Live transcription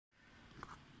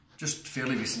Just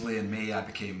fairly recently in May I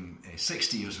became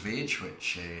 60 years of age,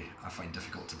 which I find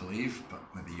difficult to believe, but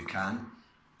maybe you can.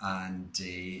 And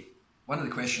one of the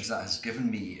questions that has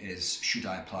given me is, should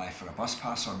I apply for a bus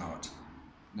pass or not?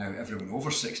 Now, everyone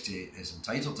over 60 is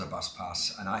entitled to a bus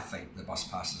pass, and I think the bus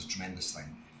pass is a tremendous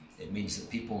thing. It means that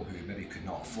people who maybe could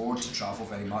not afford to travel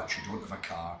very much, who don't have a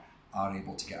car, are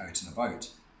able to get out and about.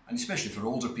 And especially for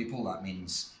older people, that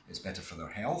means it's better for their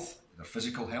health, their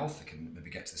physical health. They can maybe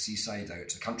get to the seaside, out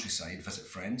to the countryside, visit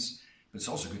friends. But it's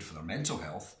also good for their mental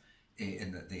health,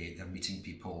 in that they're meeting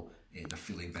people, they're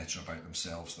feeling better about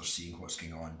themselves, they're seeing what's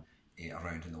going on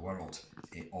around in the world,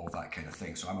 all that kind of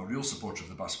thing. So I'm a real supporter of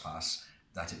the bus pass,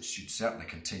 that it should certainly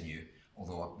continue,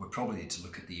 although we probably need to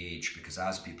look at the age, because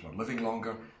as people are living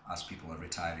longer, as people are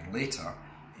retiring later,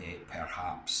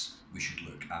 perhaps we should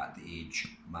look at the age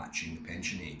matching the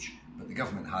pension age. But the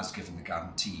government has given the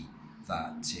guarantee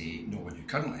that no one who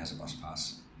currently has a bus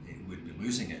pass would be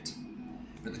losing it.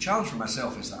 But the challenge for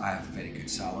myself is that I have a very good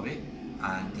salary,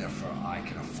 and therefore I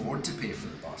can afford to pay for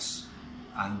the bus.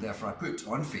 And therefore I put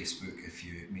on Facebook, if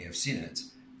you may have seen it,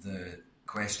 the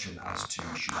question as to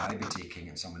should I be taking,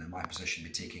 and someone in my position be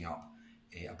taking up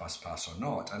a bus pass or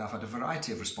not. And I've had a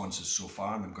variety of responses so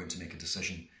far, and I'm going to make a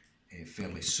decision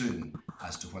fairly soon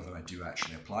as to whether I do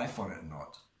actually apply for it or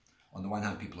not. On the one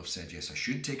hand, people have said yes, I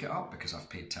should take it up because I've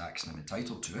paid tax and I'm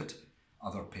entitled to it.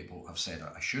 Other people have said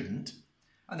I shouldn't.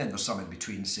 And then there's some in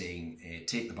between saying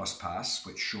take the bus pass,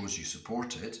 which shows you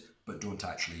support it, but don't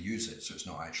actually use it, so it's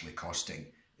not actually costing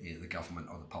the government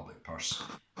or the public purse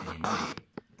any money.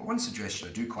 But one suggestion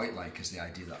I do quite like is the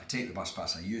idea that I take the bus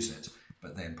pass, I use it,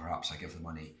 but then perhaps I give the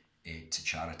money to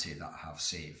charity that I have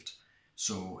saved.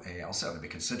 So I'll certainly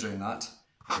be considering that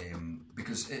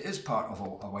because it is part of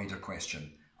a wider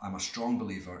question. I'm a strong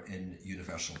believer in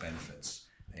universal benefits,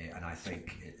 and I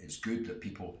think it's good that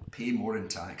people pay more in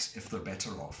tax if they're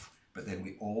better off, but then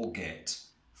we all get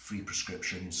free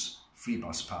prescriptions, free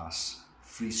bus pass,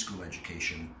 free school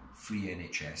education, free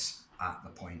NHS at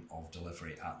the point of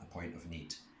delivery, at the point of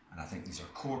need. And I think these are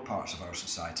core parts of our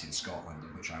society in Scotland,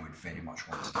 which I would very much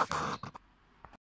want to defend.